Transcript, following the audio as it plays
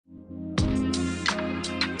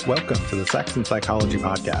Welcome to the Sex and Psychology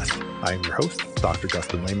Podcast. I am your host, Dr.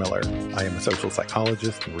 Justin Lehmiller. I am a social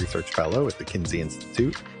psychologist and research fellow at the Kinsey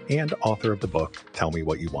Institute and author of the book, Tell Me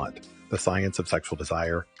What You Want, The Science of Sexual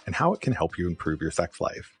Desire and How It Can Help You Improve Your Sex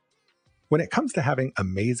Life. When it comes to having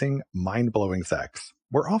amazing, mind-blowing sex,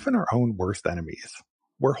 we're often our own worst enemies.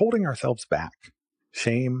 We're holding ourselves back.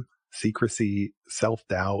 Shame, secrecy,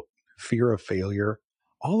 self-doubt, fear of failure,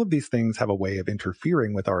 all of these things have a way of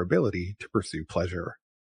interfering with our ability to pursue pleasure.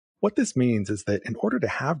 What this means is that in order to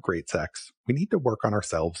have great sex, we need to work on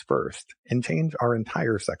ourselves first and change our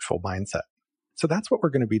entire sexual mindset. So that's what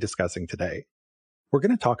we're going to be discussing today. We're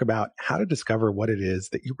going to talk about how to discover what it is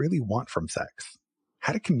that you really want from sex,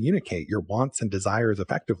 how to communicate your wants and desires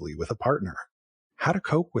effectively with a partner, how to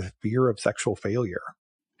cope with fear of sexual failure,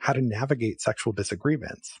 how to navigate sexual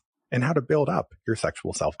disagreements, and how to build up your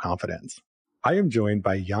sexual self-confidence. I am joined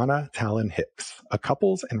by Jana Talon Hicks, a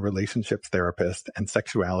couples and relationships therapist and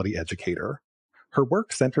sexuality educator. Her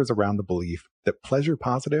work centers around the belief that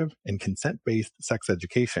pleasure-positive and consent-based sex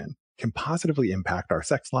education can positively impact our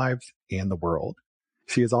sex lives and the world.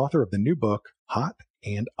 She is author of the new book, Hot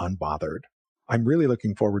and Unbothered. I'm really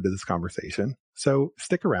looking forward to this conversation, so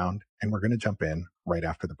stick around and we're going to jump in right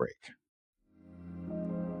after the break.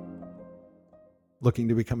 Looking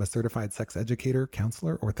to become a certified sex educator,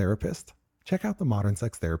 counselor, or therapist? Check out the Modern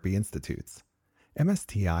Sex Therapy Institutes.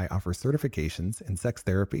 MSTI offers certifications in sex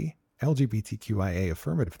therapy, LGBTQIA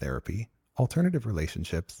affirmative therapy, alternative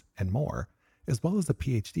relationships, and more, as well as a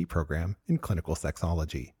PhD program in clinical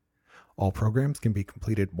sexology. All programs can be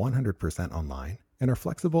completed 100% online and are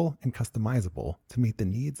flexible and customizable to meet the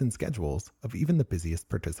needs and schedules of even the busiest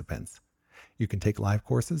participants. You can take live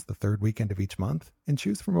courses the third weekend of each month and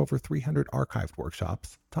choose from over 300 archived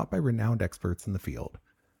workshops taught by renowned experts in the field.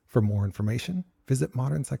 For more information, visit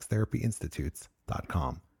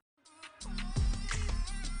modernsextherapyinstitutes.com.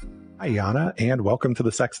 Hi, Jana, and welcome to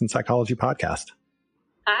the Sex and Psychology Podcast.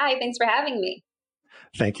 Hi, thanks for having me.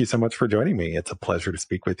 Thank you so much for joining me. It's a pleasure to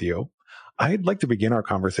speak with you. I'd like to begin our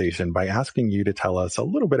conversation by asking you to tell us a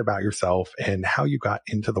little bit about yourself and how you got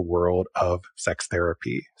into the world of sex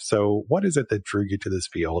therapy. So what is it that drew you to this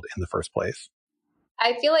field in the first place?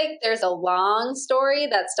 I feel like there's a long story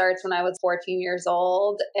that starts when I was 14 years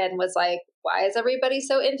old and was like, why is everybody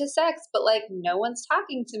so into sex? But like, no one's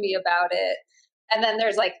talking to me about it. And then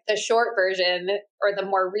there's like the short version or the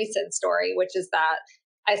more recent story, which is that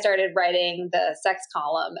I started writing the sex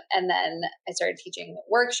column and then I started teaching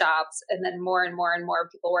workshops. And then more and more and more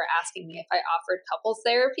people were asking me if I offered couples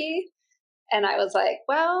therapy. And I was like,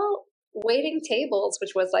 well, waiting tables,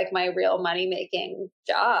 which was like my real money-making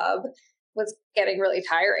job, was getting really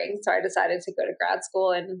tiring. So I decided to go to grad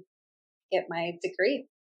school and get my degree.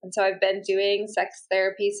 And so I've been doing sex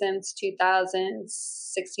therapy since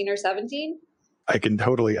 2016 or 17. I can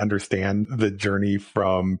totally understand the journey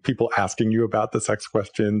from people asking you about the sex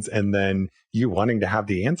questions and then you wanting to have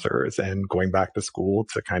the answers and going back to school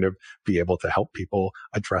to kind of be able to help people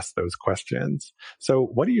address those questions. So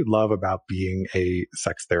what do you love about being a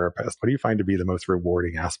sex therapist? What do you find to be the most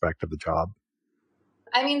rewarding aspect of the job?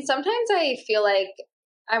 I mean, sometimes I feel like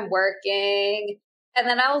I'm working and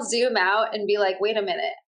then I'll zoom out and be like, wait a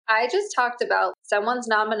minute. I just talked about someone's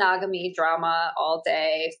non-monogamy drama all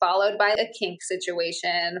day, followed by a kink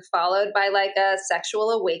situation, followed by like a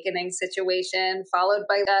sexual awakening situation, followed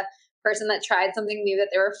by a person that tried something new that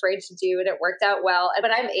they were afraid to do and it worked out well.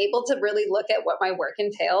 But I'm able to really look at what my work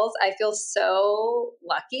entails. I feel so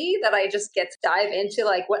lucky that I just get to dive into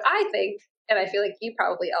like what I think, and I feel like you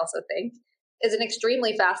probably also think, is an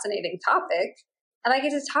extremely fascinating topic. And I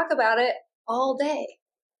get to talk about it all day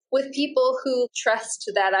with people who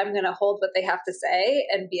trust that I'm going to hold what they have to say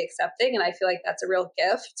and be accepting. And I feel like that's a real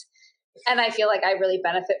gift. And I feel like I really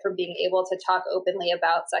benefit from being able to talk openly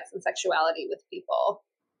about sex and sexuality with people.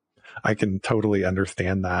 I can totally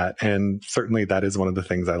understand that. And certainly that is one of the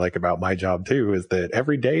things I like about my job too, is that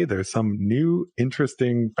every day there's some new,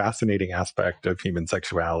 interesting, fascinating aspect of human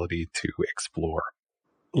sexuality to explore.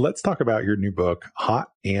 Let's talk about your new book, Hot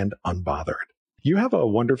and Unbothered. You have a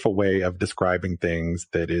wonderful way of describing things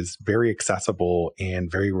that is very accessible and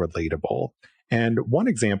very relatable. And one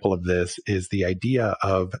example of this is the idea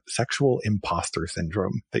of sexual imposter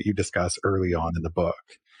syndrome that you discuss early on in the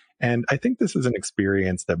book. And I think this is an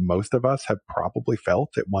experience that most of us have probably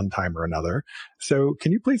felt at one time or another. So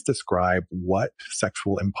can you please describe what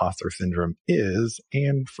sexual imposter syndrome is?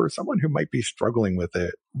 And for someone who might be struggling with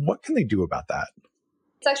it, what can they do about that?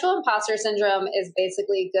 Sexual imposter syndrome is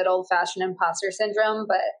basically good old-fashioned imposter syndrome,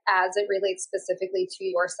 but as it relates specifically to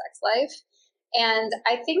your sex life. And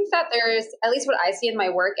I think that there's, at least what I see in my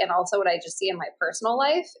work and also what I just see in my personal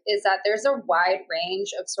life, is that there's a wide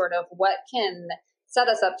range of sort of what can set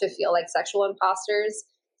us up to feel like sexual imposters.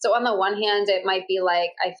 So on the one hand, it might be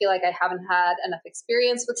like, I feel like I haven't had enough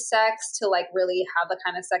experience with sex to like really have the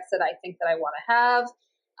kind of sex that I think that I want to have.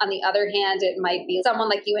 On the other hand, it might be someone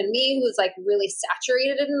like you and me who's like really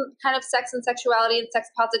saturated in kind of sex and sexuality and sex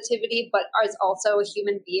positivity, but is also a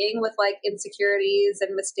human being with like insecurities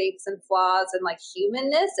and mistakes and flaws and like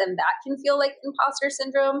humanness. And that can feel like imposter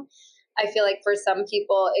syndrome. I feel like for some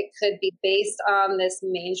people, it could be based on this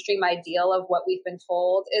mainstream ideal of what we've been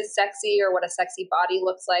told is sexy, or what a sexy body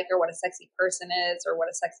looks like, or what a sexy person is, or what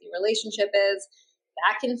a sexy relationship is.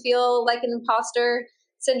 That can feel like an imposter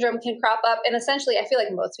syndrome can crop up. And essentially, I feel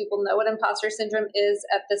like most people know what imposter syndrome is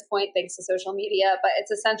at this point, thanks to social media, but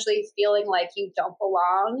it's essentially feeling like you don't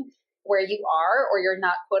belong where you are, or you're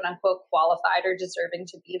not quote unquote qualified or deserving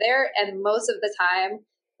to be there. And most of the time,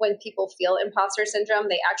 when people feel imposter syndrome,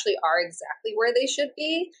 they actually are exactly where they should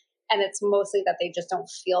be. And it's mostly that they just don't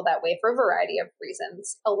feel that way for a variety of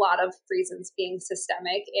reasons, a lot of reasons being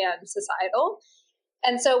systemic and societal.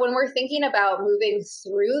 And so when we're thinking about moving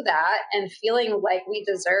through that and feeling like we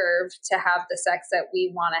deserve to have the sex that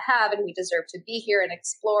we want to have, and we deserve to be here and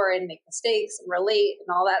explore and make mistakes and relate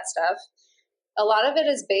and all that stuff, a lot of it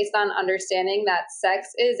is based on understanding that sex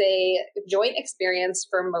is a joint experience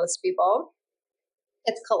for most people.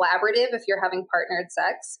 It's collaborative if you're having partnered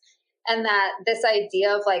sex. And that this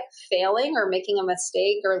idea of like failing or making a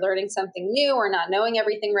mistake or learning something new or not knowing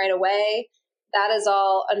everything right away, that is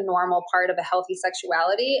all a normal part of a healthy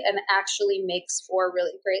sexuality, and actually makes for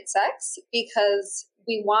really great sex, because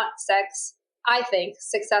we want sex. I think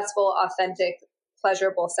successful, authentic,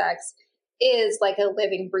 pleasurable sex is like a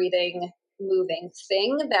living, breathing, moving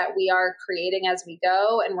thing that we are creating as we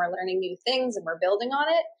go, and we're learning new things and we're building on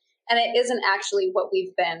it. And it isn't actually what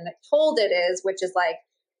we've been told it is, which is like,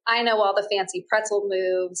 I know all the fancy pretzel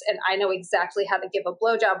moves and I know exactly how to give a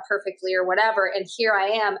blowjob perfectly or whatever. And here I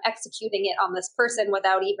am executing it on this person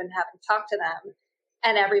without even having talked to them.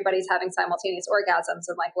 And everybody's having simultaneous orgasms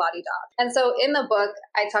and like la-di-da. And so in the book,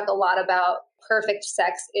 I talk a lot about perfect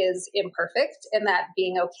sex is imperfect, and that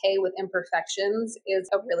being okay with imperfections is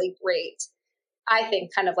a really great, I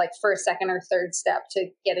think, kind of like first, second, or third step to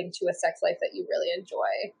getting to a sex life that you really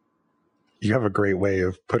enjoy. You have a great way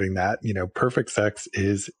of putting that. Perfect sex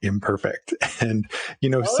is imperfect. And, so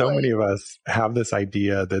Totally. many of us have this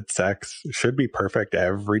idea that sex should be perfect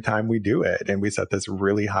every time we do it. And we set this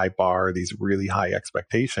really high bar, these really high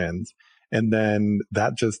expectations. And then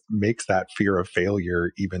that just makes that fear of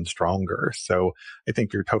failure even stronger. So I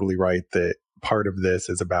think you're totally right that part of this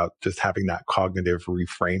is about just having that cognitive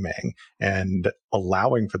reframing and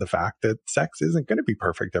allowing for the fact that sex isn't going to be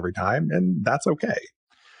perfect every time. And that's okay.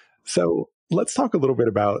 So let's talk a little bit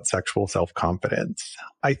about sexual self-confidence.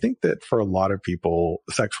 I think that for a lot of people,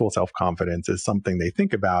 sexual self-confidence is something they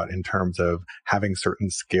think about in terms of having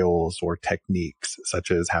certain skills or techniques,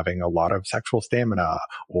 such as having a lot of sexual stamina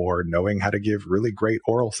or knowing how to give really great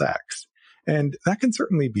oral sex. And that can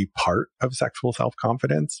certainly be part of sexual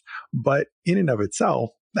self-confidence, but in and of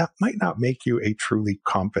itself, that might not make you a truly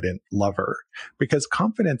confident lover, because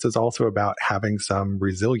confidence is also about having some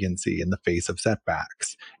resiliency in the face of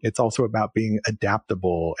setbacks. It's also about being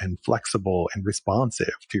adaptable and flexible and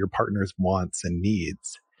responsive to your partner's wants and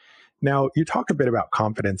needs. Now, you talk a bit about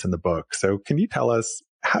confidence in the book. So can you tell us,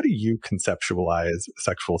 how do you conceptualize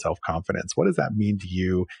sexual self-confidence? What does that mean to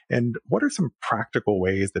you? And what are some practical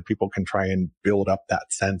ways that people can try and build up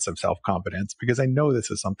that sense of self-confidence? Because I know this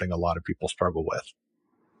is something a lot of people struggle with.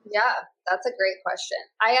 Yeah, that's a great question.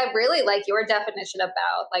 I really like your definition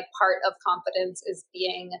about like part of confidence is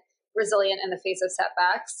being resilient in the face of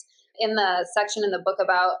setbacks. In the section in the book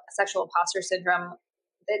about sexual imposter syndrome,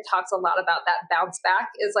 it talks a lot about that bounce back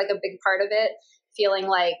is like a big part of it. Feeling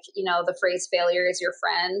like, the phrase failure is your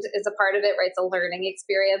friend is a part of it, right? It's a learning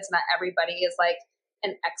experience. Not everybody is like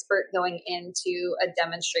an expert going into a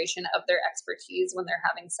demonstration of their expertise when they're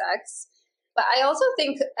having sex. But I also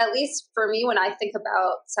think, at least for me, when I think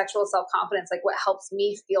about sexual self-confidence, like what helps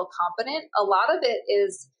me feel confident, a lot of it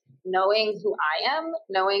is knowing who I am,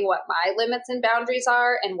 knowing what my limits and boundaries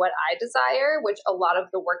are and what I desire, which a lot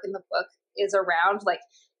of the work in the book is around. Like,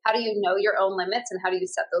 how do you know your own limits and how do you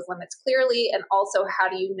set those limits clearly? And also, how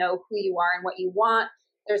do you know who you are and what you want?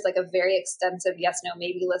 There's like a very extensive yes, no,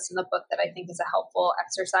 maybe list in the book that I think is a helpful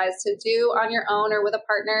exercise to do on your own or with a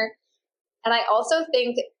partner. And I also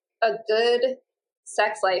think a good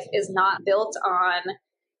sex life is not built on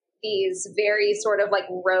these very sort of like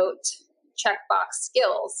rote checkbox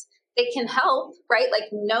skills. they can help, right? Like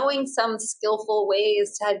knowing some skillful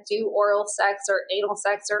ways to do oral sex or anal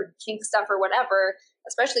sex or kink stuff or whatever,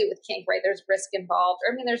 especially with kink, right? There's risk involved.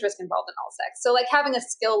 Or, I mean, there's risk involved in all sex. So like having a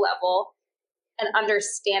skill level and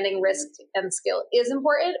understanding risk and skill is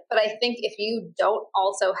important. But I think if you don't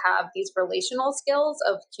also have these relational skills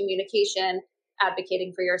of communication,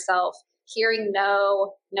 advocating for yourself, hearing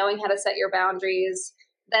no, knowing how to set your boundaries,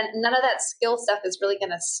 then none of that skill stuff is really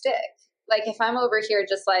going to stick. Like if I'm over here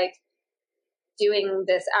just like doing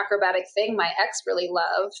this acrobatic thing my ex really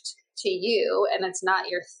loved to you and it's not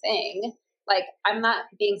your thing, like I'm not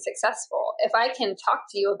being successful. If I can talk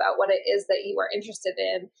to you about what it is that you are interested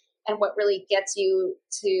in and what really gets you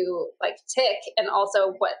to like tick, and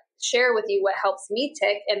also what share with you what helps me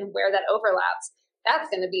tick and where that overlaps, that's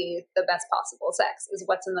going to be the best possible sex, is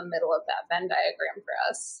what's in the middle of that Venn diagram for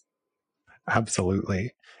us.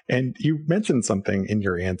 Absolutely. And you mentioned something in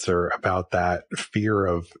your answer about that fear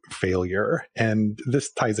of failure. And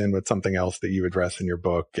this ties in with something else that you address in your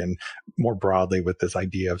book, and more broadly with this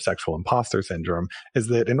idea of sexual imposter syndrome, is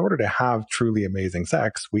that in order to have truly amazing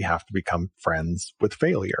sex, we have to become friends with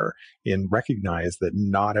failure and recognize that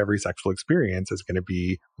not every sexual experience is going to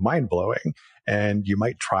be mind blowing. And you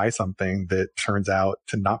might try something that turns out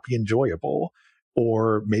to not be enjoyable.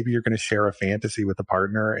 Or maybe you're going to share a fantasy with a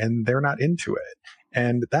partner and they're not into it.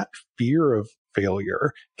 And that fear of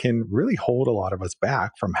failure can really hold a lot of us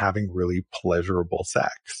back from having really pleasurable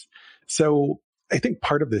sex. So I think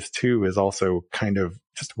part of this too is also kind of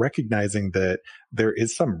just recognizing that there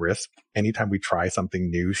is some risk anytime we try something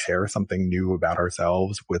new, share something new about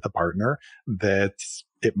ourselves with a partner, that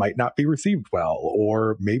it might not be received well,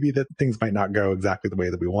 or maybe that things might not go exactly the way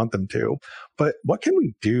that we want them to. But what can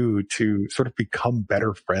we do to sort of become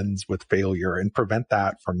better friends with failure and prevent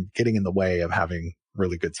that from getting in the way of having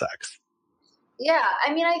really good sex? Yeah,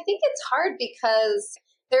 I mean, I think it's hard because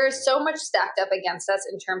there is so much stacked up against us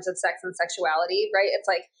in terms of sex and sexuality, right? It's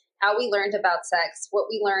like how we learned about sex, what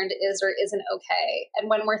we learned is or isn't okay. And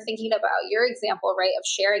when we're thinking about your example, right, of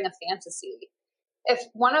sharing a fantasy,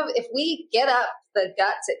 if we get up the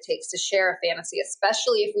guts it takes to share a fantasy,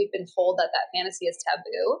 especially if we've been told that that fantasy is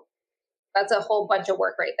taboo, that's a whole bunch of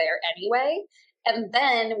work right there anyway. And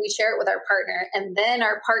then we share it with our partner, and then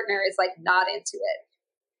our partner is like not into it.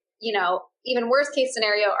 You know, even worst case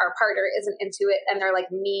scenario, our partner isn't into it and they're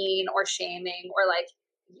like mean or shaming or like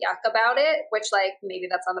yuck about it, which like maybe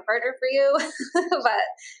that's on the partner for you. But,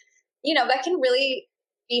 you know, that can really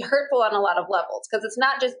be hurtful on a lot of levels, because it's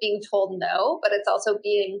not just being told no, but it's also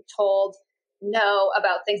being told no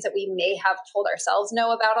about things that we may have told ourselves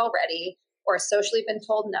no about already, or socially been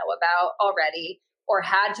told no about already, or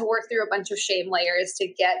had to work through a bunch of shame layers to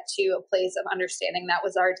get to a place of understanding that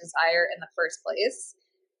was our desire in the first place.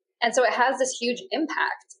 And so it has this huge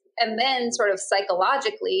impact. And then sort of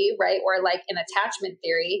psychologically, right, or like in attachment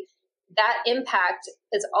theory, that impact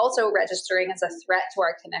is also registering as a threat to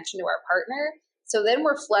our connection to our partner. So then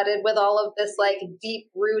we're flooded with all of this like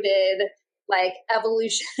deep rooted, like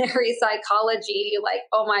evolutionary psychology, like,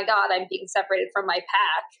 oh my God, I'm being separated from my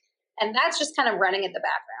pack. And that's just kind of running in the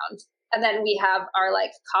background. And then we have our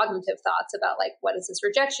like cognitive thoughts about like, what does this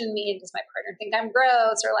rejection mean? Does my partner think I'm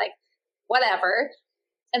gross, or like whatever?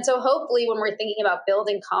 And so hopefully when we're thinking about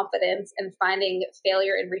building confidence and finding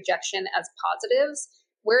failure and rejection as positives,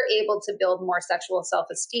 we're able to build more sexual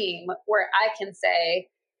self-esteem, where I can say,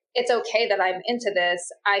 it's okay that I'm into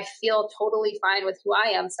this. I feel totally fine with who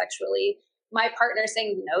I am sexually. My partner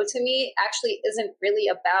saying no to me actually isn't really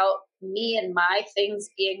about me and my things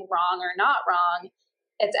being wrong or not wrong.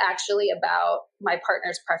 It's actually about my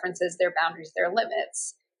partner's preferences, their boundaries, their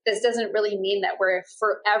limits. This doesn't really mean that we're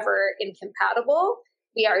forever incompatible.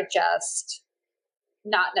 We are just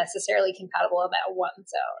not necessarily compatible in that one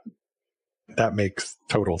zone. That makes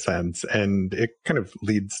total sense. And it kind of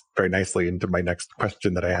leads very nicely into my next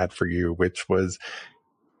question that I had for you, which was,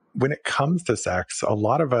 when it comes to sex, a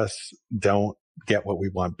lot of us don't get what we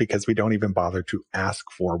want because we don't even bother to ask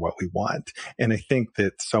for what we want. And I think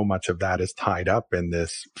that so much of that is tied up in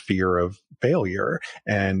this fear of failure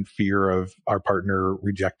and fear of our partner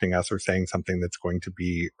rejecting us or saying something that's going to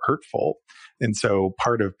be hurtful. And so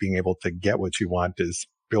part of being able to get what you want is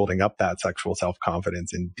building up that sexual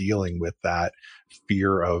self-confidence and dealing with that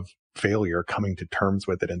fear of failure, coming to terms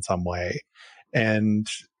with it in some way. And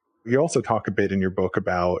you also talk a bit in your book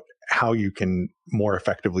about how you can more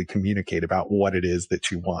effectively communicate about what it is that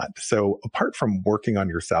you want. So apart from working on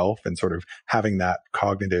yourself and sort of having that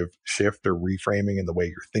cognitive shift or reframing in the way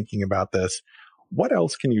you're thinking about this, what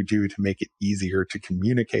else can you do to make it easier to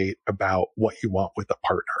communicate about what you want with a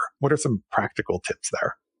partner? What are some practical tips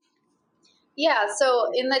there? Yeah,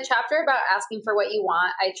 so in the chapter about asking for what you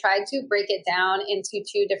want, I tried to break it down into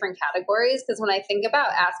two different categories because when I think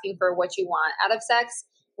about asking for what you want out of sex,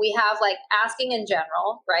 we have like asking in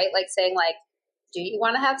general, right? Like saying like, do you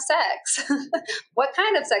want to have sex? What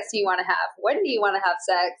kind of sex do you want to have? When do you want to have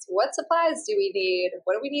sex? What supplies do we need?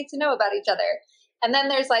 What do we need to know about each other? And then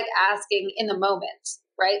there's like asking in the moment,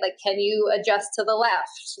 right? Like, can you adjust to the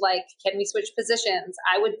left? Like, can we switch positions?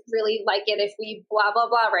 I would really like it if we blah, blah,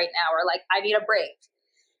 blah right now, or like, I need a break.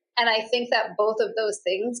 And I think that both of those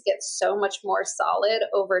things get so much more solid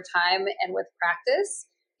over time and with practice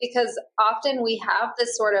because often we have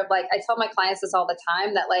this sort of like, I tell my clients this all the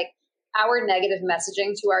time that like our negative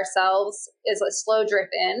messaging to ourselves is a slow drip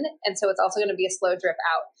in. And so it's also going to be a slow drip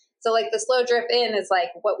out. So like the slow drip in is like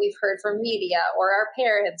what we've heard from media or our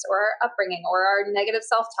parents or our upbringing or our negative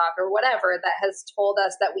self-talk or whatever that has told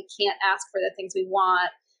us that we can't ask for the things we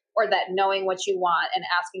want or that knowing what you want and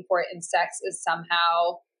asking for it in sex is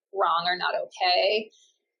somehow wrong or not okay.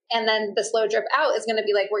 And then the slow drip out is going to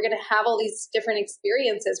be like, we're going to have all these different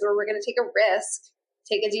experiences where we're going to take a risk,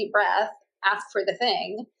 take a deep breath, ask for the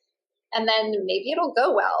thing. And then maybe it'll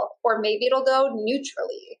go well, or maybe it'll go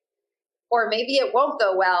neutrally, or maybe it won't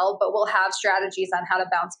go well, but we'll have strategies on how to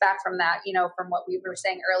bounce back from that, you know, from what we were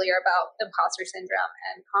saying earlier about imposter syndrome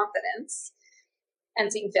and confidence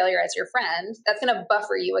and seeing failure as your friend. That's going to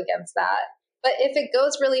buffer you against that. But if it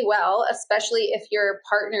goes really well, especially if your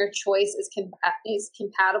partner choice is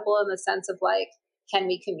compatible in the sense of like, can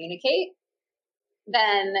we communicate?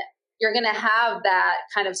 Then you're going to have that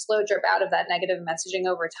kind of slow drip out of that negative messaging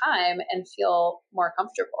over time and feel more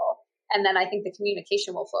comfortable. And then I think the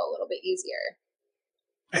communication will flow a little bit easier.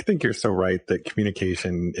 I think you're so right that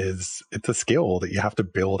communication it's a skill that you have to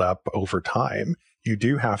build up over time. You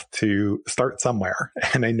do have to start somewhere.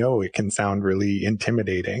 And I know it can sound really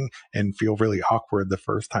intimidating and feel really awkward the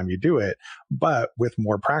first time you do it, but with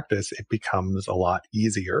more practice, it becomes a lot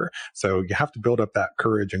easier. So you have to build up that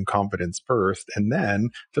courage and confidence first, and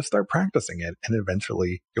then just start practicing it. And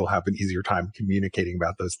eventually you'll have an easier time communicating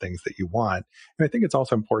about those things that you want. And I think it's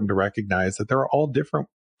also important to recognize that there are all different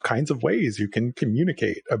kinds of ways you can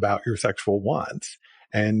communicate about your sexual wants.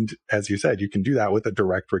 And as you said, you can do that with a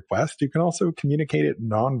direct request. You can also communicate it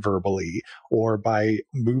non-verbally or by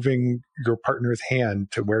moving your partner's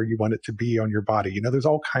hand to where you want it to be on your body. You know, there's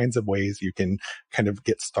all kinds of ways you can kind of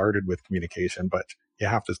get started with communication, but you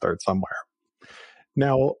have to start somewhere.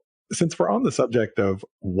 Now, since we're on the subject of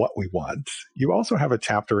what we want, you also have a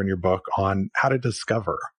chapter in your book on how to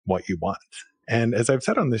discover what you want. And as I've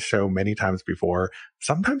said on this show many times before,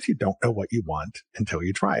 sometimes you don't know what you want until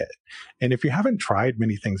you try it. And if you haven't tried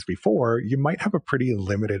many things before, you might have a pretty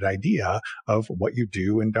limited idea of what you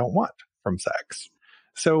do and don't want from sex.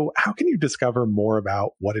 So how can you discover more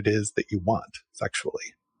about what it is that you want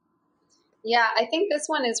sexually? Yeah, I think this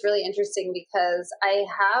one is really interesting because I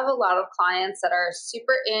have a lot of clients that are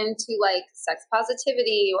super into like sex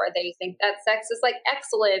positivity or they think that sex is like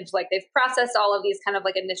excellent. Like they've processed all of these kind of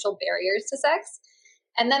like initial barriers to sex.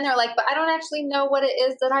 And then they're like, but I don't actually know what it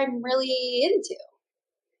is that I'm really into.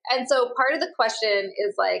 And so part of the question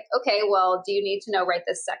is like, okay, well, do you need to know right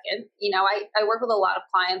this second? You know, I work with a lot of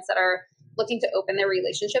clients that are looking to open their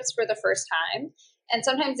relationships for the first time. And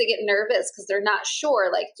sometimes they get nervous because they're not sure,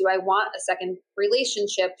 like, do I want a second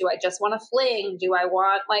relationship? Do I just want to fling? Do I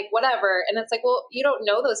want like whatever? And it's like, well, you don't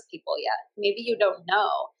know those people yet. Maybe you don't know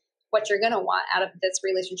what you're going to want out of this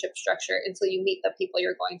relationship structure until you meet the people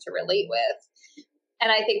you're going to relate with. And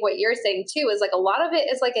I think what you're saying too is like a lot of it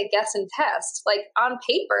is like a guess and test. Like on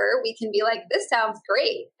paper, we can be like, this sounds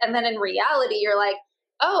great. And then in reality, you're like,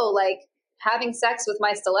 oh, like having sex with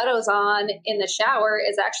my stilettos on in the shower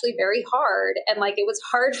is actually very hard. And like it was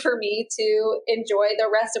hard for me to enjoy the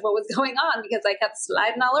rest of what was going on because I kept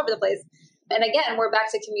sliding all over the place. And again, we're back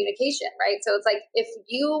to communication, right? So it's like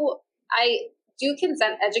I do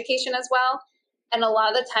consent education as well. And a lot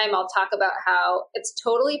of the time, I'll talk about how it's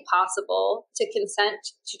totally possible to consent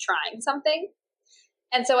to trying something.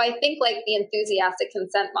 And so I think like the enthusiastic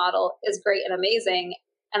consent model is great and amazing.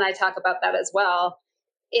 And I talk about that as well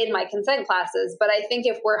in my consent classes. But I think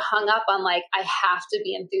if we're hung up on like, I have to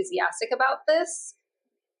be enthusiastic about this,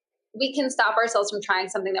 we can stop ourselves from trying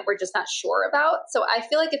something that we're just not sure about. So I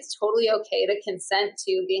feel like it's totally okay to consent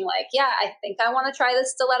to being like, yeah, I think I want to try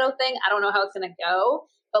this stiletto thing. I don't know how it's going to go,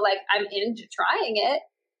 but like I'm into trying it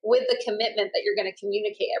with the commitment that you're going to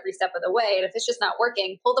communicate every step of the way. And if it's just not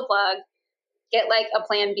working, pull the plug, get like a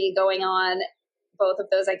plan B going on. Both of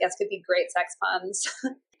those, I guess, could be great sex puns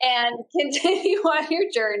and continue on your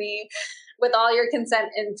journey with all your consent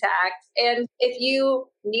intact. And if you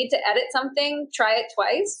need to edit something, try it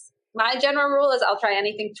twice. My general rule is I'll try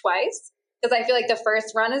anything twice. Because I feel like the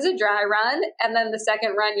first run is a dry run, and then the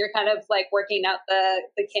second run, you're kind of like working out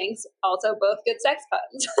the kinks. Also, both good sex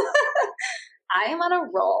puns. I am on a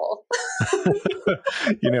roll.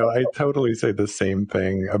 I totally say the same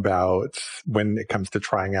thing about when it comes to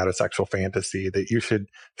trying out a sexual fantasy, that you should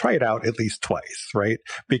try it out at least twice, right?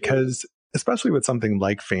 Because especially with something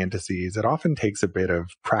like fantasies, it often takes a bit of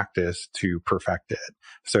practice to perfect it.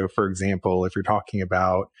 So, for example, if you're talking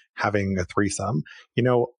about having a threesome,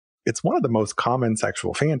 it's one of the most common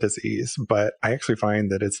sexual fantasies, but I actually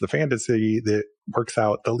find that it's the fantasy that works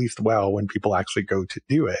out the least well when people actually go to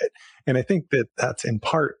do it. And I think that that's in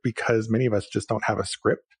part because many of us just don't have a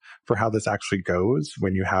script for how this actually goes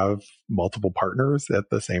when you have multiple partners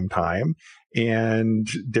at the same time. And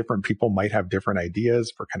different people might have different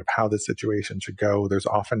ideas for kind of how the situation should go. There's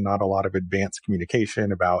often not a lot of advanced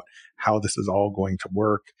communication about how this is all going to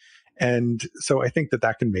work. And so I think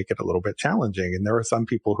that can make it a little bit challenging. And there are some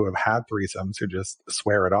people who have had threesomes who just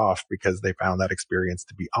swear it off because they found that experience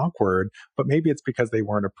to be awkward, but maybe it's because they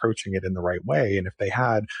weren't approaching it in the right way. And if they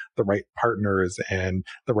had the right partners and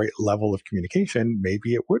the right level of communication,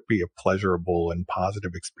 maybe it would be a pleasurable and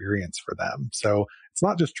positive experience for them. So it's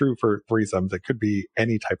not just true for threesomes. It could be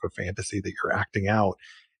any type of fantasy that you're acting out.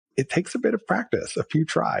 It takes a bit of practice, a few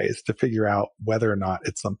tries to figure out whether or not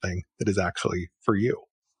it's something that is actually for you.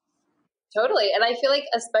 Totally. And I feel like,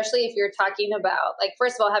 especially if you're talking about, like,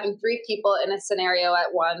 first of all, having three people in a scenario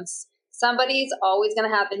at once, somebody's always going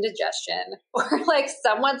to have indigestion, or like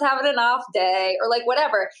someone's having an off day, or like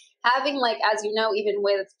whatever. Having, like, as you know, even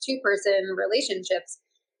with two-person relationships,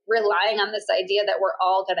 relying on this idea that we're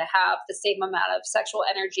all going to have the same amount of sexual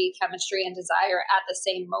energy, chemistry, and desire at the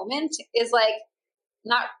same moment is like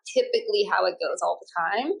not typically how it goes all the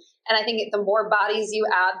time. And I think the more bodies you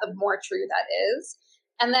add, the more true that is.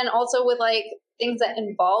 And then also with like things that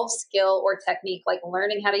involve skill or technique, like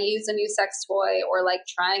learning how to use a new sex toy or like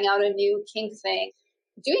trying out a new kink thing,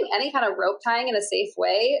 doing any kind of rope tying in a safe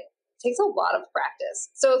way takes a lot of practice.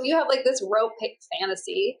 So if you have like this rope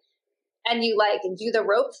fantasy and you like do the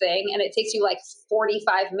rope thing and it takes you like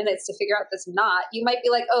 45 minutes to figure out this knot, you might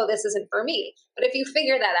be like, oh, this isn't for me. But if you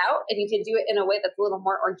figure that out and you can do it in a way that's a little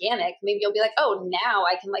more organic, maybe you'll be like, oh, now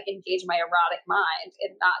I can like engage my erotic mind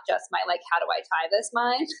and not just my like, how do I tie this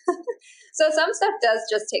mind? So some stuff does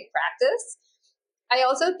just take practice. I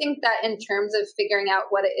also think that in terms of figuring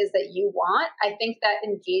out what it is that you want, I think that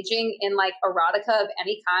engaging in like erotica of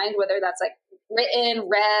any kind, whether that's like written,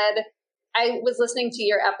 read, I was listening to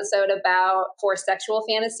your episode about for sexual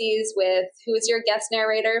fantasies with, who is your guest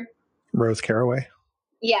narrator? Rose Caraway.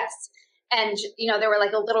 Yes. And, there were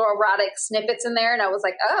like a little erotic snippets in there. And I was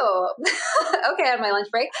like, oh, okay, on my lunch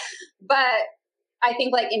break. But I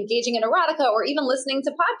think like engaging in erotica or even listening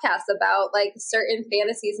to podcasts about like certain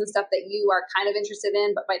fantasies and stuff that you are kind of interested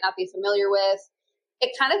in, but might not be familiar with,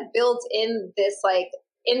 it kind of builds in this like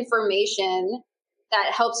information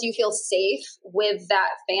that helps you feel safe with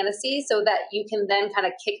that fantasy so that you can then kind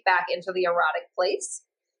of kick back into the erotic place.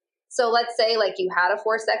 So let's say like you had a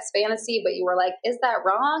forced sex fantasy, but you were like, is that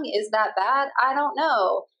wrong? Is that bad? I don't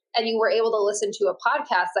know. And you were able to listen to a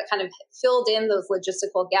podcast that kind of filled in those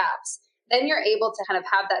logistical gaps. Then you're able to kind of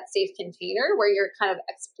have that safe container where your kind of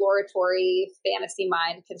exploratory fantasy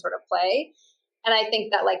mind can sort of play. And I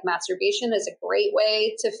think that like masturbation is a great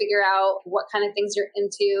way to figure out what kind of things you're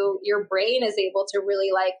into. Your brain is able to really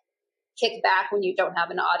like kick back when you don't have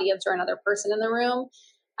an audience or another person in the room.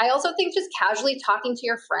 I also think just casually talking to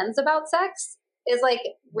your friends about sex is like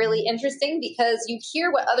really interesting because you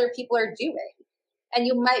hear what other people are doing and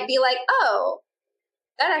you might be like, oh,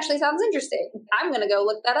 that actually sounds interesting. I'm going to go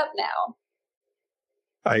look that up now.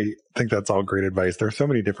 I think that's all great advice. There are so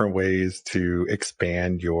many different ways to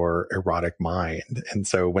expand your erotic mind. And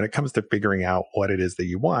so when it comes to figuring out what it is that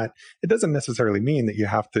you want, it doesn't necessarily mean that you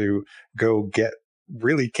have to go get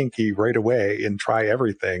really kinky right away and try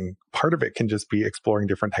everything. Part of it can just be exploring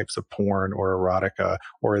different types of porn or erotica,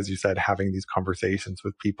 or as you said, having these conversations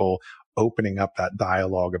with people, opening up that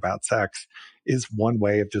dialogue about sex is one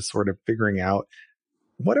way of just sort of figuring out,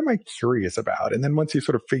 what am I curious about? And then once you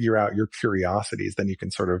sort of figure out your curiosities, then you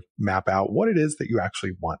can sort of map out what it is that you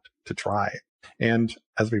actually want to try. And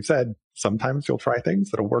as we've said, sometimes you'll try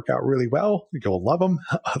things that'll work out really well. You'll love them.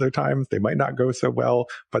 Other times they might not go so well,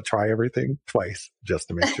 but try everything twice just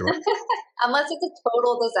to make sure. Unless it's a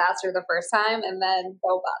total disaster the first time and then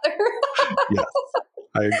don't bother. Yes,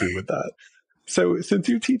 I agree with that. So since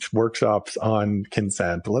you teach workshops on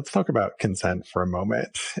consent, let's talk about consent for a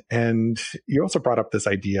moment. And you also brought up this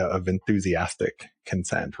idea of enthusiastic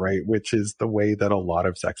consent, right? Which is the way that a lot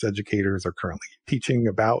of sex educators are currently teaching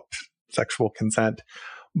about sexual consent.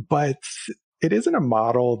 But it isn't a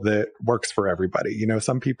model that works for everybody.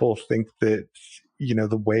 Some people think that,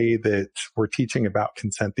 the way that we're teaching about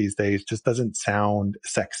consent these days just doesn't sound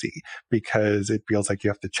sexy because it feels like you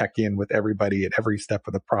have to check in with everybody at every step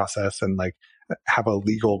of the process and like have a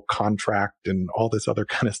legal contract and all this other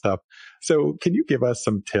kind of stuff. So can you give us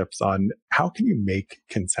some tips on how can you make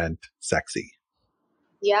consent sexy?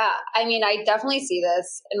 Yeah, I mean, I definitely see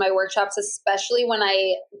this in my workshops, especially when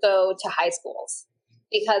I go to high schools,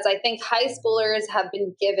 because I think high schoolers have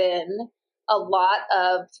been given a lot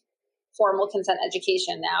of formal consent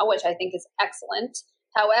education now, which I think is excellent.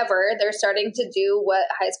 However, they're starting to do what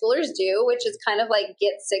high schoolers do, which is kind of like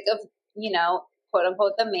get sick of, quote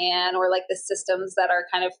unquote, the man or like the systems that are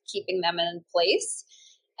kind of keeping them in place.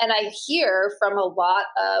 And I hear from a lot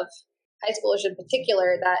of high schoolers in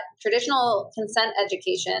particular that traditional consent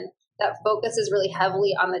education that focuses really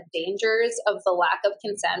heavily on the dangers of the lack of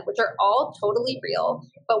consent, which are all totally real.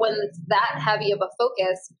 But when it's that heavy of a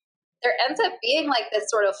focus, there ends up being like this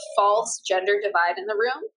sort of false gender divide in the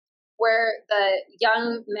room where the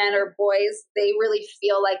young men or boys, they really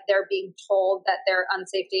feel like they're being told that they're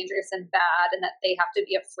unsafe, dangerous, and bad, and that they have to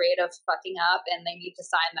be afraid of fucking up and they need to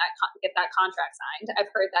sign that, get that contract signed. I've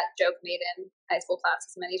heard that joke made in high school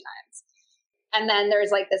classes many times. And then there's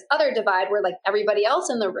like this other divide where like everybody else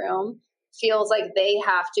in the room feels like they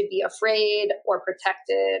have to be afraid or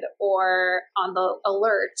protected or on the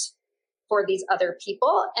alert for these other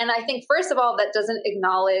people. And I think, first of all, that doesn't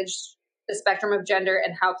acknowledge the spectrum of gender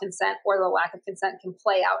and how consent or the lack of consent can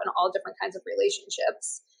play out in all different kinds of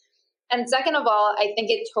relationships. And second of all, I think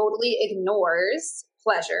it totally ignores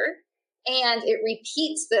pleasure. And it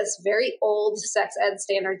repeats this very old sex ed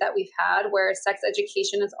standard that we've had where sex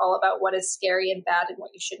education is all about what is scary and bad and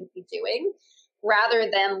what you shouldn't be doing, rather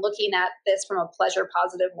than looking at this from a pleasure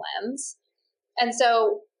positive lens. And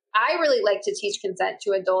so I really like to teach consent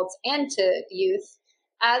to adults and to youth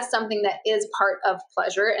as something that is part of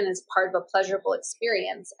pleasure and is part of a pleasurable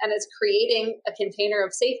experience and is creating a container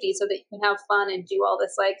of safety so that you can have fun and do all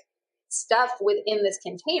this like stuff within this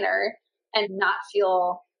container and not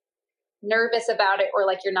feel nervous about it or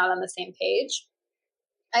like you're not on the same page.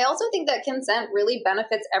 I also think that consent really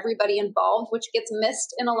benefits everybody involved, which gets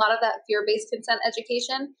missed in a lot of that fear-based consent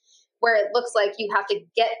education, where it looks like you have to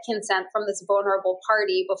get consent from this vulnerable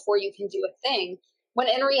party before you can do a thing. When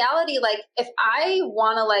in reality, like if I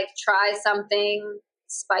want to like try something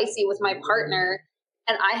spicy with my partner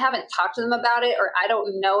and I haven't talked to them about it, or I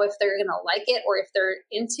don't know if they're going to like it or if they're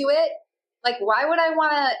into it, like, why would I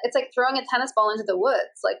want to? It's like throwing a tennis ball into the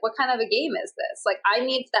woods. Like, what kind of a game is this? Like, I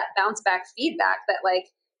need that bounce back feedback that, like,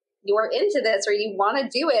 you're into this or you want to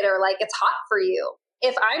do it or, like, it's hot for you.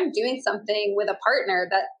 If I'm doing something with a partner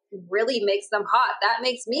that really makes them hot, that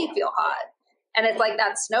makes me feel hot. And it's like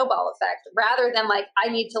that snowball effect rather than, like, I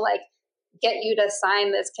need to, like, get you to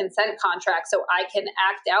sign this consent contract so I can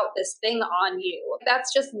act out this thing on you.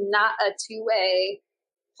 That's just not a two-way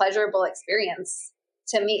pleasurable experience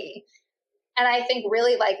to me. And I think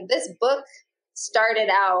really like this book started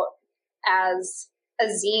out as a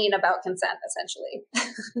zine about consent,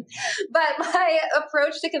 essentially. But my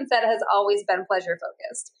approach to consent has always been pleasure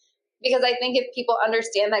focused. Because I think if people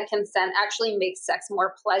understand that consent actually makes sex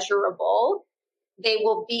more pleasurable, they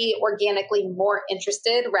will be organically more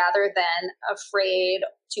interested rather than afraid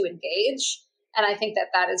to engage. And I think that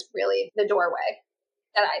that is really the doorway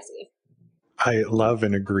that I see. I love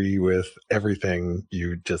and agree with everything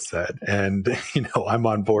you just said. And, I'm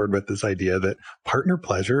on board with this idea that partner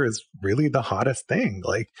pleasure is really the hottest thing.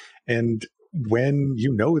 And when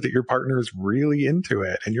you know that your partner is really into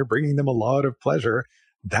it and you're bringing them a lot of pleasure,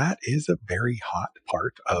 that is a very hot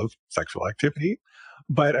part of sexual activity.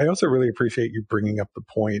 But I also really appreciate you bringing up the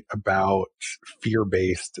point about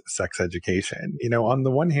fear-based sex education. On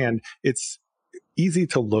the one hand, it's easy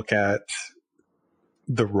to look at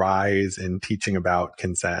the rise in teaching about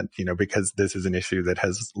consent, because this is an issue that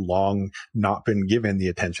has long not been given the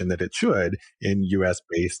attention that it should in US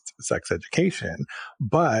based sex education.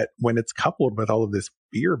 But when it's coupled with all of this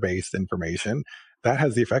fear based information, that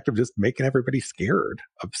has the effect of just making everybody scared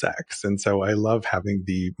of sex. And so I love having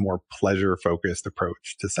the more pleasure focused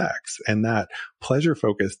approach to sex. And that pleasure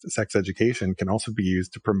focused sex education can also be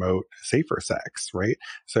used to promote safer sex, right?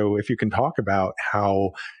 So if you can talk about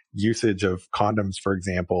how usage of condoms, for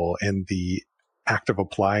example, and the act of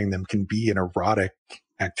applying them can be an erotic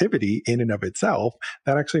activity in and of itself,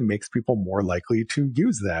 that actually makes people more likely to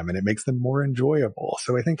use them and it makes them more enjoyable.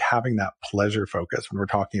 So I think having that pleasure focus when we're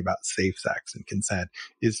talking about safe sex and consent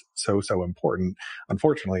is so important.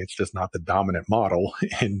 Unfortunately, it's just not the dominant model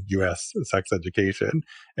in US sex education.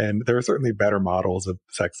 And there are certainly better models of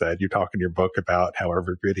sex ed. You talk in your book about how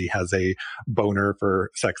everybody has a boner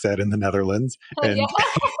for sex ed in the Netherlands. And,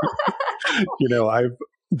 I've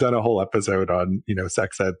done a whole episode on,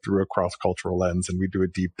 sex ed through a cross-cultural lens, and we do a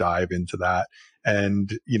deep dive into that.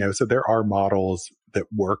 And, so there are models that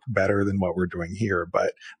work better than what we're doing here,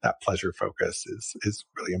 but that pleasure focus is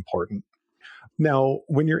really important. Now,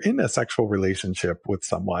 when you're in a sexual relationship with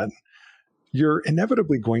someone, you're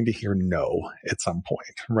inevitably going to hear no at some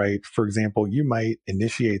point, right? For example, you might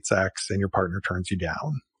initiate sex and your partner turns you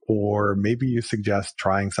down, or maybe you suggest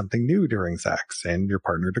trying something new during sex and your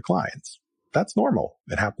partner declines. That's normal.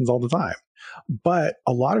 It happens all the time. But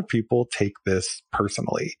a lot of people take this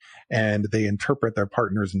personally and they interpret their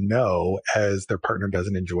partner's no as their partner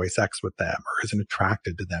doesn't enjoy sex with them or isn't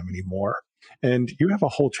attracted to them anymore. And you have a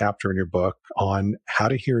whole chapter in your book on how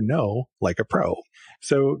to hear no like a pro.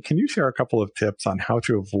 So can you share a couple of tips on how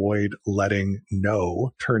to avoid letting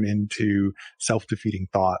no turn into self-defeating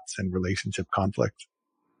thoughts and relationship conflict?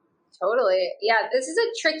 Totally. Yeah, this is a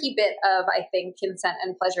tricky bit of, I think, consent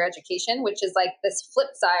and pleasure education, which is like this flip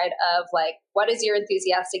side of like, what is your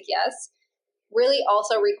enthusiastic yes? Really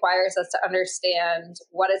also requires us to understand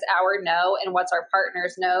what is our no and what's our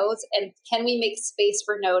partner's no's, and can we make space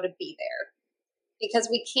for no to be there? Because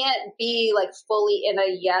we can't be like fully in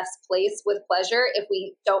a yes place with pleasure if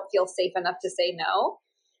we don't feel safe enough to say no.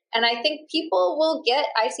 And I think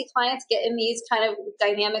I see clients get in these kind of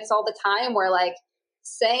dynamics all the time where like,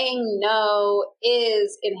 saying no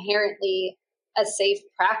is inherently a safe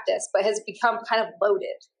practice, but has become kind of loaded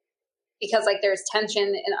because like there's tension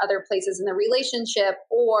in other places in the relationship,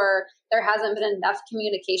 or there hasn't been enough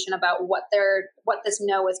communication about what this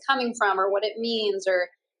no is coming from or what it means or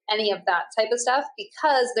any of that type of stuff,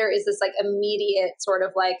 because there is this like immediate sort of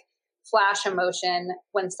like flash emotion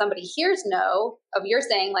when somebody hears no of you're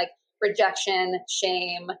saying like rejection,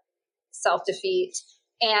 shame, self-defeat.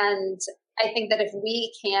 And I think that if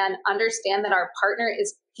we can understand that our partner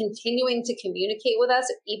is continuing to communicate with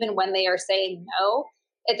us, even when they are saying no,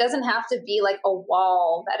 it doesn't have to be like a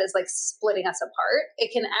wall that is like splitting us apart.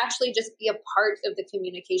 It can actually just be a part of the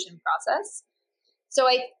communication process. So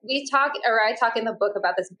I talk in the book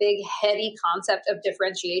about this big heady concept of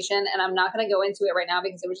differentiation, and I'm not going to go into it right now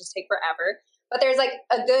because it would just take forever. But there's like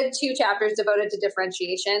a good 2 chapters devoted to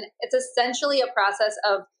differentiation. It's essentially a process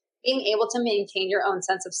of being able to maintain your own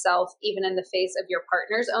sense of self, even in the face of your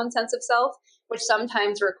partner's own sense of self, which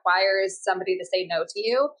sometimes requires somebody to say no to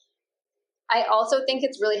you. I also think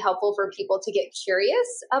it's really helpful for people to get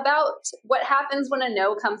curious about what happens when a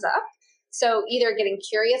no comes up. So either getting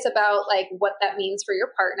curious about like what that means for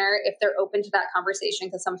your partner, if they're open to that conversation,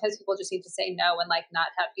 because sometimes people just need to say no and like not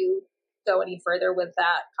have you go any further with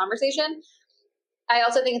that conversation. I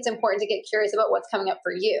also think it's important to get curious about what's coming up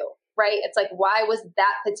for you. Right? It's like, why was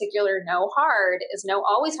that particular no hard? Is no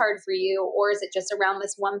always hard for you? Or is it just around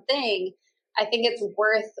this one thing? I think it's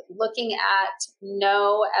worth looking at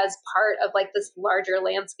no as part of like this larger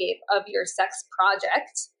landscape of your sex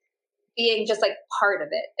project being just like part of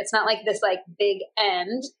it. It's not like this like big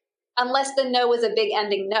end, unless the no is a big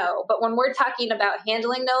ending no. But when we're talking about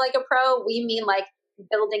handling no like a pro, we mean like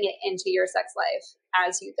building it into your sex life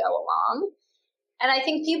as you go along. And I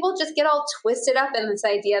think people just get all twisted up in this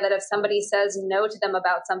idea that if somebody says no to them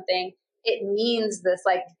about something, it means this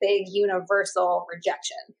like big universal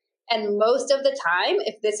rejection. And most of the time,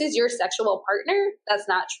 if this is your sexual partner, that's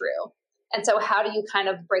not true. And so how do you kind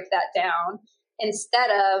of break that down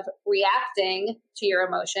instead of reacting to your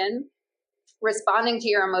emotion, responding to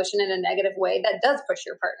your emotion in a negative way that does push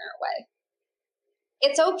your partner away?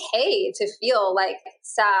 It's okay to feel like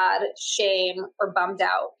sad, shame, or bummed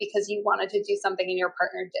out because you wanted to do something and your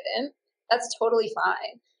partner didn't. That's totally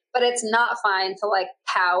fine. But it's not fine to like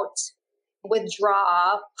pout,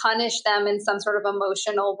 withdraw, punish them in some sort of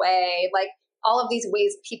emotional way, like all of these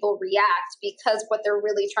ways people react because what they're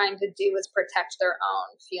really trying to do is protect their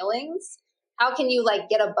own feelings. How can you like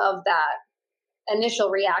get above that initial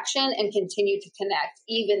reaction and continue to connect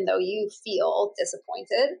even though you feel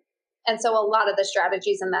disappointed? And so a lot of the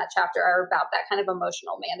strategies in that chapter are about that kind of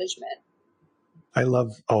emotional management. I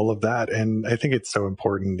love all of that. And I think it's so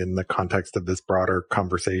important in the context of this broader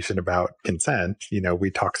conversation about consent. We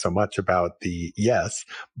talk so much about the yes,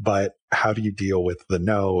 but how do you deal with the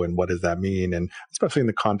no and what does that mean? And especially in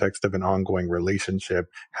the context of an ongoing relationship,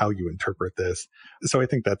 how you interpret this. So I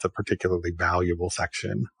think that's a particularly valuable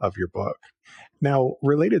section of your book. Now,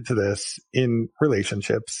 related to this, in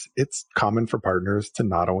relationships, it's common for partners to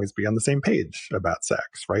not always be on the same page about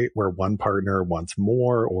sex, right? Where one partner wants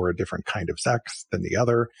more or a different kind of sex than the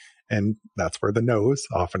other. And that's where the no's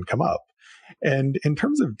often come up. And in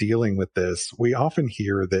terms of dealing with this, we often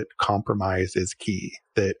hear that compromise is key,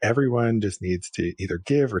 that everyone just needs to either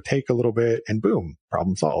give or take a little bit and boom,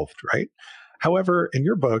 problem solved, right? However, in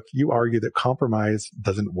your book, you argue that compromise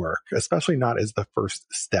doesn't work, especially not as the first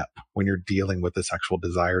step when you're dealing with the sexual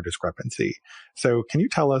desire discrepancy. So can you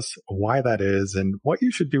tell us why that is and what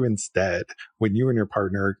you should do instead when you and your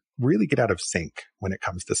partner really get out of sync when it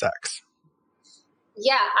comes to sex?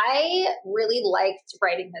 Yeah, I really liked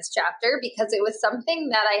writing this chapter because it was something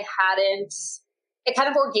that it kind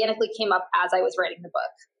of organically came up as I was writing the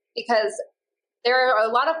book. Because there are a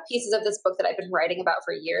lot of pieces of this book that I've been writing about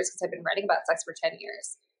for years because I've been writing about sex for 10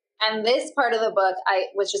 years. And this part of the book, I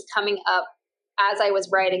was just coming up as I was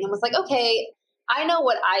writing and was like, okay, I know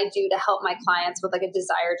what I do to help my clients with like a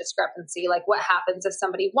desire discrepancy. Like what happens if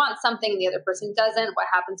somebody wants something, the other person doesn't? What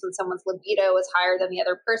happens when someone's libido is higher than the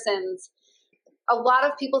other person's? A lot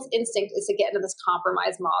of people's instinct is to get into this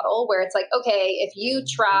compromise model where it's like, okay, if you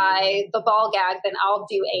try the ball gag, then I'll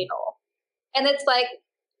do anal. And it's like,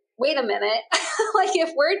 wait a minute. Like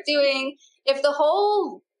if the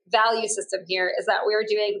whole value system here is that we're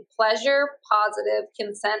doing pleasure, positive,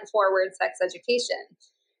 consent forward sex education,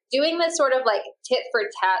 doing this sort of like tit for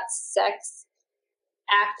tat sex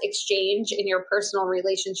act exchange in your personal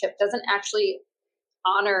relationship doesn't actually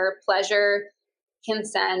honor pleasure,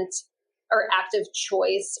 consent, or active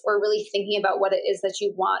choice, or really thinking about what it is that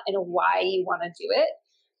you want and why you want to do it.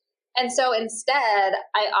 And so instead,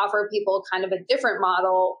 I offer people kind of a different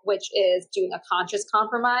model, which is doing a conscious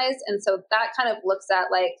compromise. And so that kind of looks at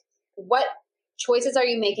like, what choices are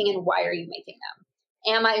you making and why are you making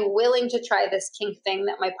them? Am I willing to try this kink thing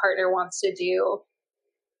that my partner wants to do?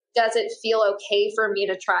 Does it feel okay for me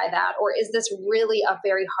to try that? Or is this really a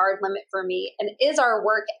very hard limit for me? And is our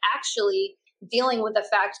work actually dealing with the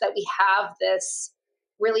fact that we have this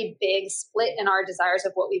really big split in our desires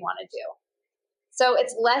of what we want to do? So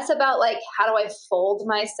it's less about like, how do I fold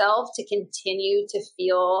myself to continue to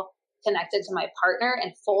feel connected to my partner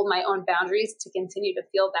and fold my own boundaries to continue to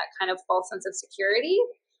feel that kind of false sense of security?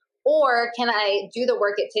 Or can I do the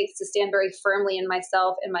work it takes to stand very firmly in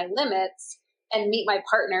myself and my limits and meet my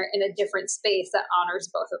partner in a different space that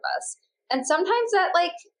honors both of us? And sometimes that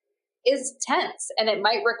like is tense and it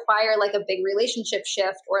might require like a big relationship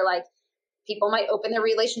shift, or like people might open the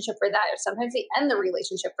relationship for that, or sometimes they end the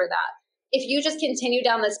relationship for that. If you just continue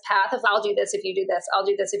down this path of I'll do this if you do this, I'll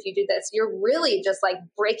do this if you do this, you're really just like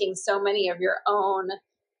breaking so many of your own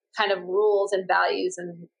kind of rules and values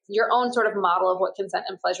and your own sort of model of what consent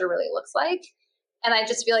and pleasure really looks like. And I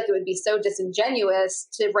just feel like it would be so disingenuous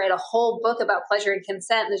to write a whole book about pleasure and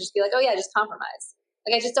consent and just be like, oh yeah, just compromise.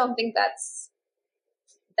 Like, I just don't think that's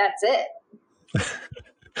it.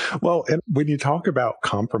 Well, and when you talk about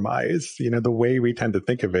compromise, the way we tend to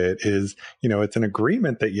think of it is, it's an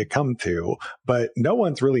agreement that you come to, but no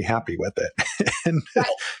one's really happy with it. And right.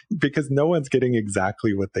 Because no one's getting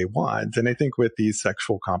exactly what they want. And I think with these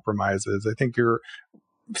sexual compromises, I think you're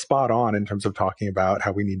spot on in terms of talking about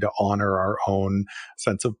how we need to honor our own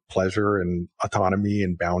sense of pleasure and autonomy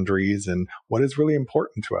and boundaries and what is really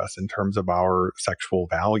important to us in terms of our sexual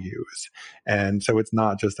values. And so it's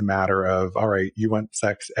not just a matter of, all right, you want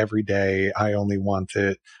sex every day. I only want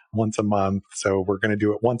it once a month. So we're going to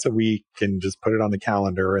do it once a week and just put it on the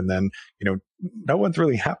calendar. And then, no one's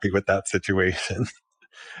really happy with that situation.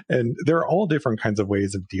 And there are all different kinds of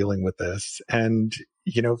ways of dealing with this. And,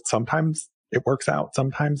 sometimes it works out.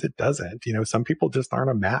 Sometimes it doesn't. Some people just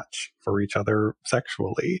aren't a match for each other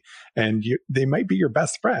sexually. And they might be your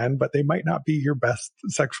best friend, but they might not be your best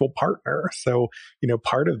sexual partner. So,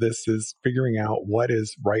 part of this is figuring out what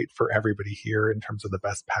is right for everybody here in terms of the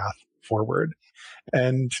best path forward.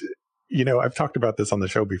 And, I've talked about this on the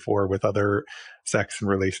show before with other sex and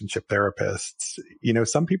relationship therapists.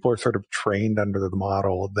 Some people are sort of trained under the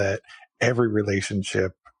model that every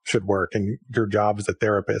relationship should work and your job as a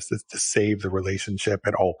therapist is to save the relationship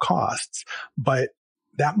at all costs. But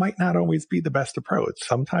that might not always be the best approach.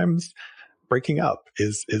 Sometimes breaking up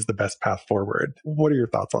is the best path forward. What are your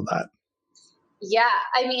thoughts on that? Yeah.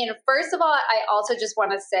 I mean, first of all, I also just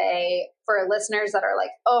want to say for listeners that are like,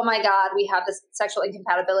 oh my God, we have this sexual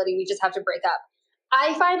incompatibility, we just have to break up.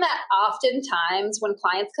 I find that oftentimes when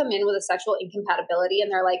clients come in with a sexual incompatibility and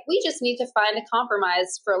they're like, we just need to find a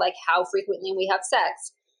compromise for like how frequently we have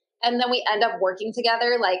sex. and then we end up working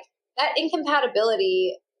together, like that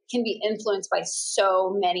incompatibility can be influenced by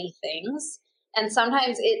so many things. And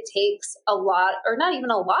sometimes it takes a lot, or not even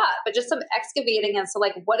a lot, but just some excavating as to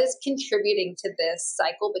like, what is contributing to this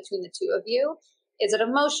cycle between the two of you? Is it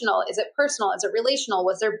emotional? Is it personal? Is it relational?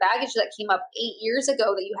 Was there baggage that came up 8 years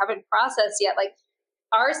ago that you haven't processed yet? Like,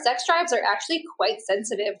 our sex drives are actually quite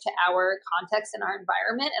sensitive to our context and our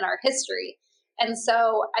environment and our history. And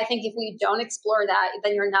so I think if we don't explore that,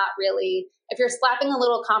 then you're not really, if you're slapping a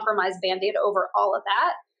little compromise Band-Aid over all of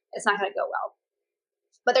that, it's not going to go well.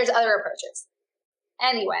 But there's other approaches.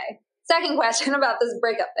 Anyway, second question about this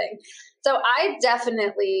breakup thing. So I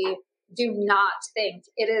definitely do not think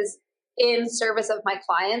it is in service of my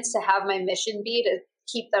clients to have my mission be to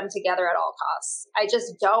keep them together at all costs. I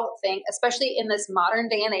just don't think, especially in this modern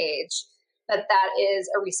day and age, that that is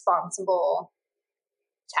a responsible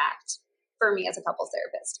tact for me as a couples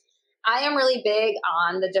therapist. I am really big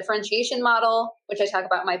on the differentiation model, which I talk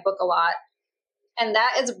about in my book a lot. And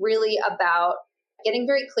that is really about getting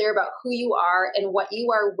very clear about who you are and what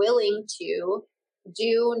you are willing to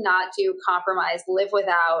do, not do, compromise, live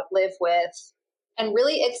without, live with, and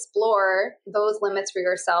really explore those limits for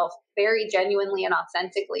yourself very genuinely and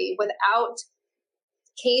authentically without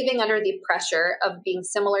caving under the pressure of being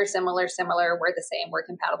similar, we're the same, we're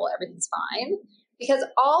compatible, everything's fine. Because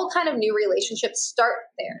all kind of new relationships start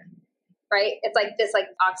there, right? It's like this like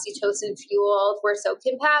oxytocin fueled, we're so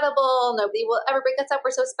compatible, nobody will ever break us up,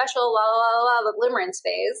 we're so special, la, la, la, la, the limerence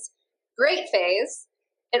phase. Great phase.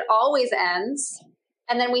 It always ends.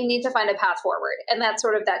 And then we need to find a path forward. And that's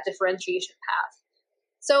sort of that differentiation path.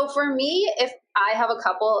 So for me, if I have a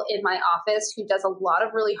couple in my office who does a lot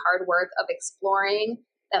of really hard work of exploring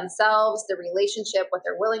themselves, the relationship, what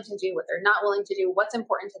they're willing to do, what they're not willing to do, what's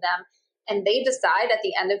important to them, and they decide at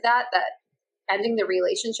the end of that ending the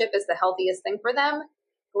relationship is the healthiest thing for them,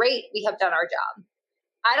 great, we have done our job.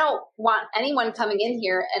 I don't want anyone coming in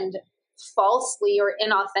here and falsely or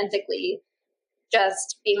inauthentically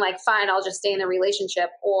just being like, fine, I'll just stay in the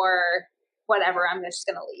relationship or whatever, I'm just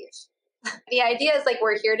going to leave. The idea is like,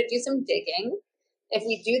 we're here to do some digging. If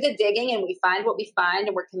we do the digging and we find what we find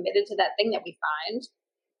and we're committed to that thing that we find,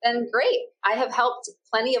 then great. I have helped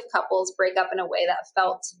plenty of couples break up in a way that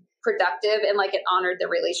felt productive and like it honored the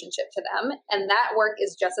relationship to them. And that work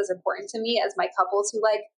is just as important to me as my couples who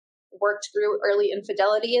like worked through early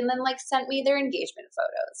infidelity and then like sent me their engagement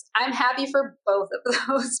photos. I'm happy for both of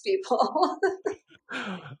those people.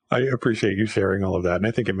 I appreciate you sharing all of that. And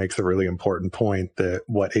I think it makes a really important point that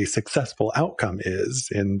what a successful outcome is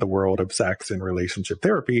in the world of sex and relationship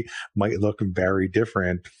therapy might look very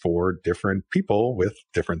different for different people with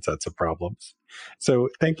different sets of problems. So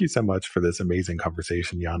thank you so much for this amazing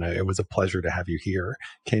conversation, Yana. It was a pleasure to have you here.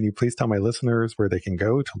 Can you please tell my listeners where they can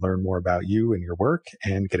go to learn more about you and your work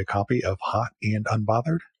and get a copy of Hot and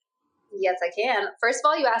Unbothered? Yes, I can. First of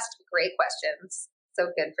all, you asked great questions. So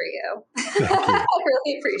good for you. I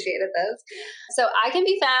really appreciated those. So I can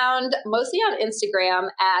be found mostly on Instagram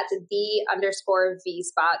at _VSpot,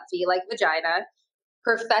 V like vagina.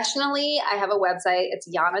 Professionally, I have a website. It's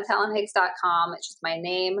yanatellenhicks.com. It's just my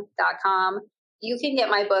name.com. You can get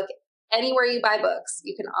my book anywhere you buy books.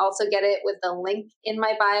 You can also get it with the link in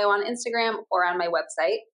my bio on Instagram or on my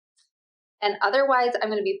website. And otherwise, I'm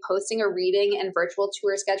going to be posting a reading and virtual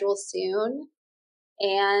tour schedule soon.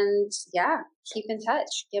 And yeah, keep in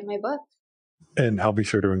touch. Get my book. And I'll be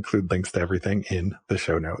sure to include links to everything in the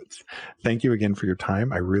show notes. Thank you again for your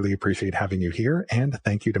time. I really appreciate having you here. And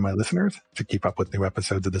thank you to my listeners. To keep up with new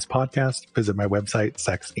episodes of this podcast, visit my website,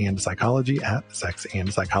 Sex and Psychology, at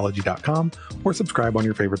sexandpsychology.com, or subscribe on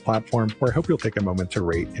your favorite platform, where I hope you'll take a moment to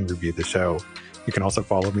rate and review the show. You can also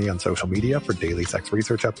follow me on social media for daily sex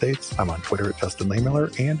research updates. I'm on Twitter at Justin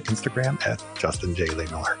Lehmiller and Instagram at Justin J.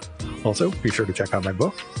 Lehmiller. Also, be sure to check out my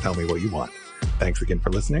book, Tell Me What You Want. Thanks again for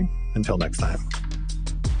listening. Until next time.